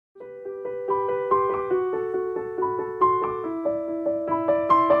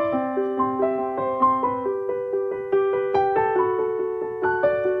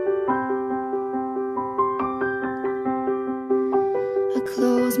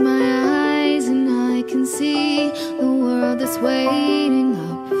my eyes and I can see the world that's waiting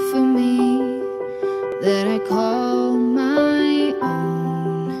up for me, that I call my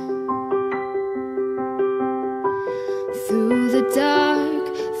own. Through the dark,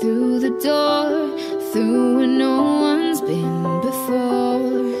 through the door, through where no one's been before,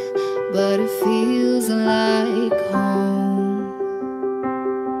 but it feels like home.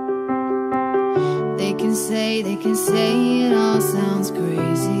 They can say it all sounds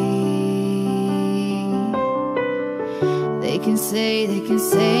crazy. They can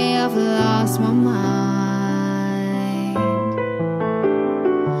say I've lost my mind.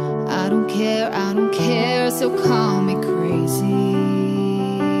 I don't care, so call me crazy.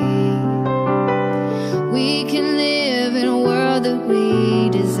 We can live in a world that we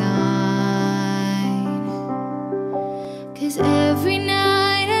design. 'Cause every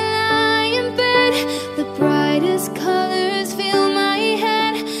night I lie in bed, the brightest colors fill my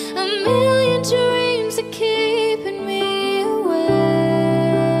head. A million dreams are keeping me awake.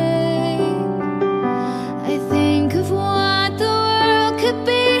 I think of what the world could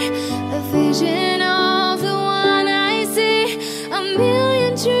be, a vision of the one I see. A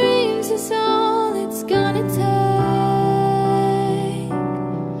million dreams is all it's gonna take.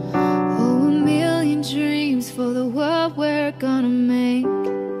 Oh, a million dreams for the world we're gonna make.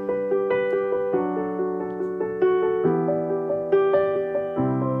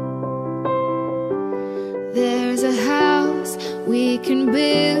 There's a house we can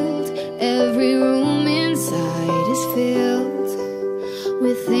build. Every room inside is filled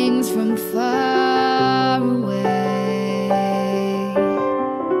with things from far away.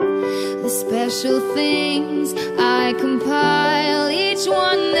 The special things I compile, each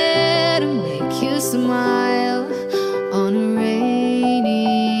one there to make you smile on a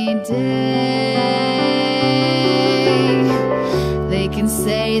rainy day. They can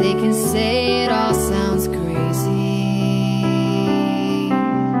say it all sounds crazy.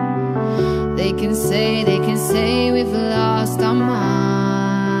 They can say we've lost our minds.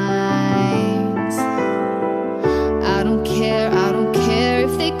 I don't care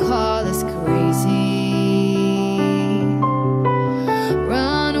if they call us crazy.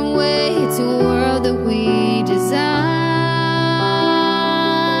 Run away to a world that we design.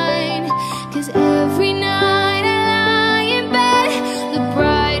 'Cause every night I lie in bed, the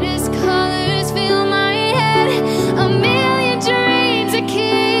brightest colors fill my head. A million dreams are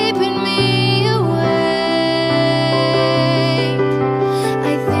keeping me awake.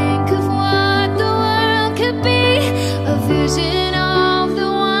 I think of what the world could be, a vision of the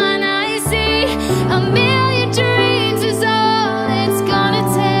one I see. A million dreams is all it's gonna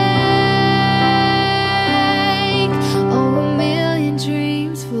take. Oh, a million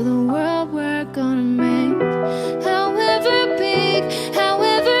dreams for the world we're gonna make. However big,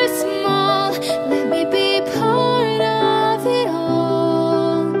 however small, let me be part of it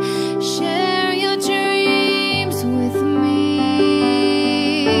all. Share your dreams with me.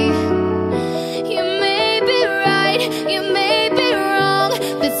 You may be right, you may be wrong,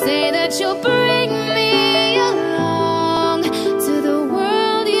 but say that you'll bring me along to the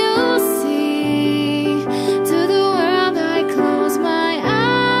world you'll see, to the world I close my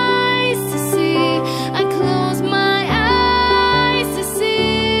eyes to see. I close my eyes to see.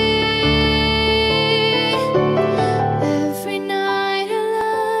 Every night I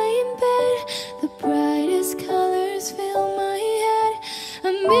lie in bed, the brightest colors fill my head.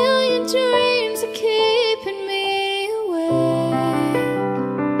 A million dreams are keeping me awake.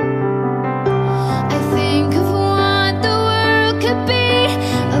 I think of what the world could be,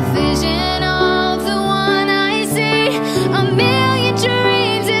 a vision of the one I see. A million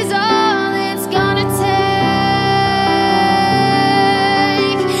dreams is all it's gonna take.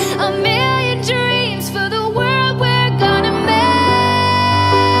 A million dreams for the world we're gonna make.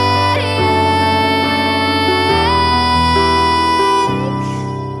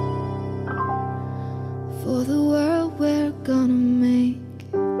 For the world we're gonna make.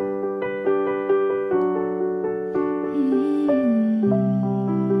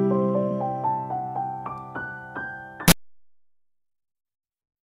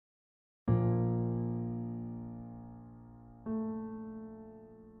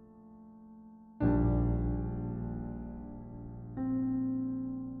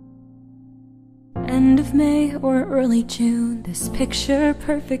 End of May or early June, this picture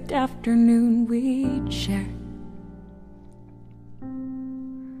perfect afternoon we'd share.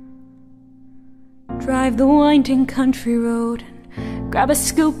 Drive the winding country road and grab a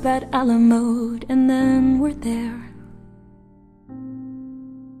scoop at Alamode, and then we're there.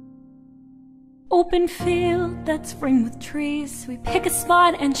 Open field that's ringed with trees. We pick a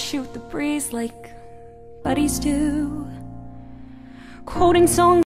spot and shoot the breeze like buddies do, quoting songs